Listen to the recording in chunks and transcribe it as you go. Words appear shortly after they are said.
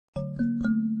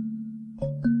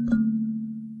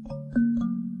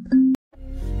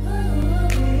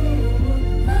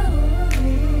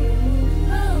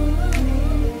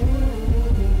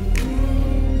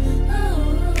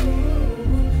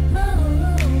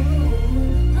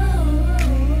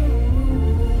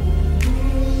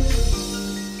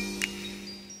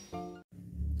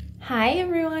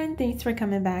thanks for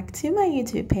coming back to my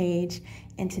YouTube page.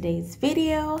 In today's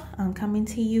video, I'm coming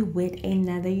to you with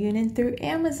another unit through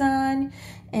Amazon,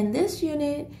 and this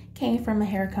unit came from a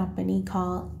hair company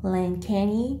called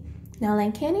Lancaini. Now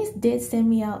Lancaini did send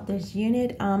me out this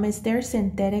unit. It's their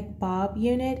synthetic bob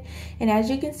unit, and as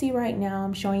you can see right now,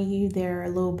 I'm showing you their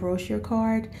little brochure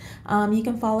card. You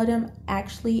can follow them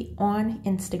actually on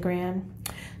Instagram.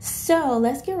 So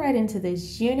let's get right into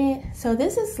this unit. So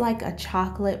this is like a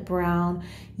chocolate brown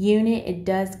unit. It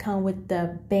does come with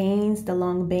the bangs, the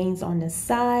long bangs on the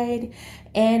side,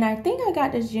 and I think I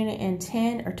got this unit in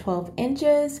 10 or 12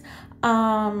 inches.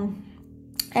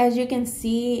 As you can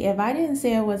see, if I didn't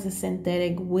say it was a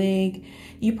synthetic wig,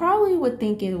 you probably would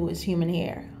think it was human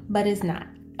hair, but it's not.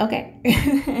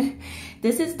 Okay.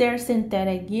 This is their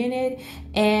synthetic unit,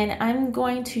 and I'm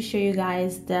going to show you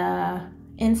guys the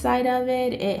inside of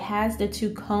it. It has the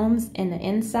two combs in the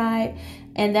inside,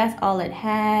 and that's all it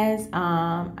has.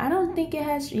 I don't think it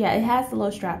has, yeah, it has the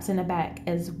little straps in the back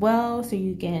as well, so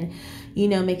you can, you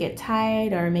know, make it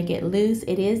tight or make it loose.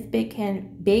 It is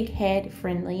big head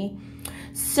friendly.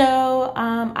 So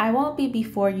I won't be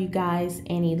before you guys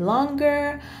any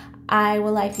longer. I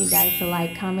would like you guys to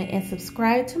like, comment, and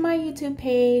subscribe to my YouTube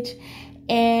page,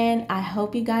 and I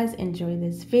hope you guys enjoy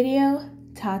this video.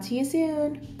 Talk to you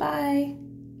soon. Bye.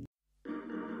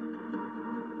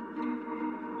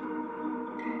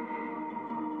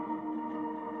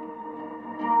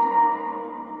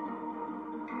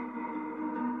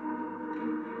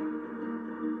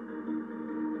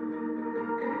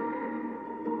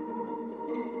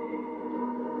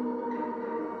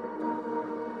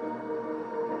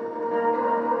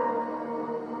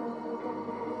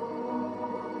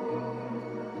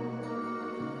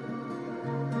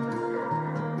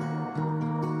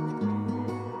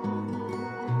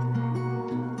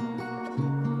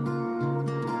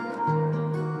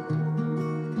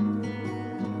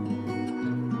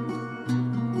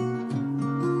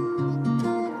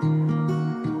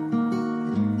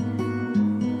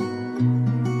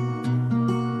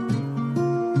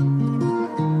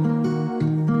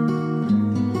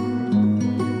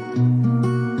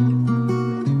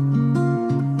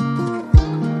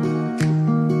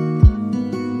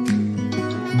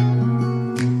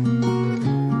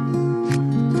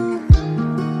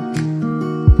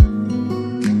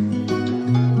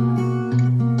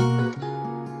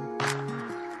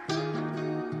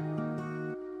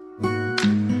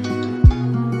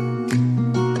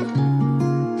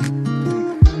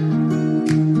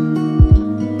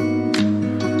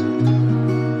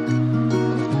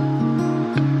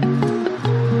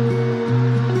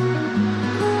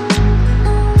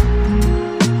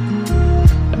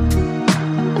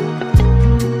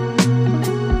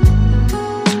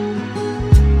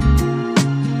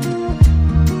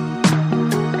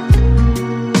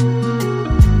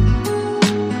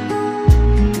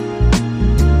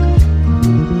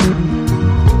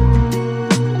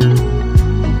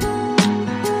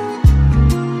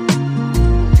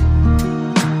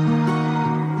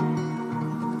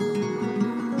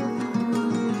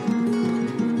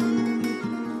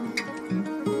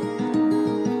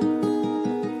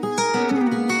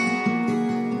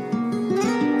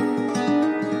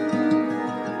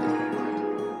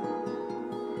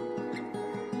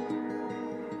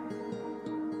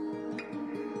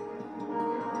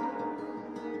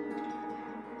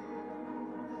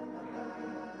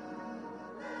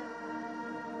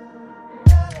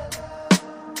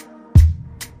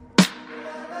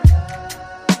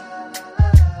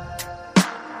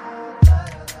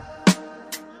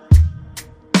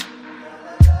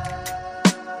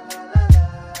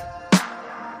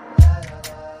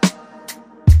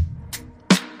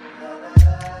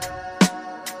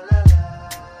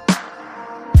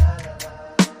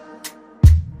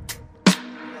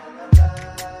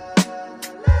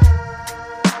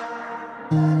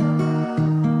 Bye.